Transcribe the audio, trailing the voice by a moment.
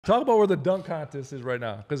Talk about where the dunk contest is right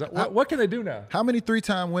now. Because what can they do now? How many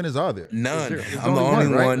 3-time winners are there? None. I'm the only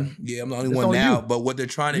one. Right? Yeah, I'm the only one now. You. But what they're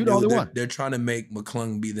trying to do, they're trying to make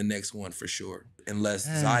McClung be the next one for sure. Unless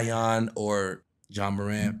Zion or John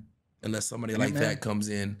Morant, unless somebody like that comes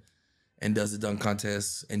in and does the dunk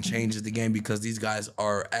contest and changes the game, because these guys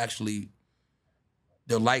are actually,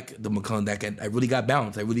 they're like the McClung that really got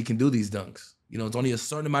balance. That really can do these dunks. You know, it's only a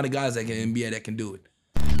certain amount of guys that can NBA that can do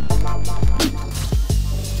it.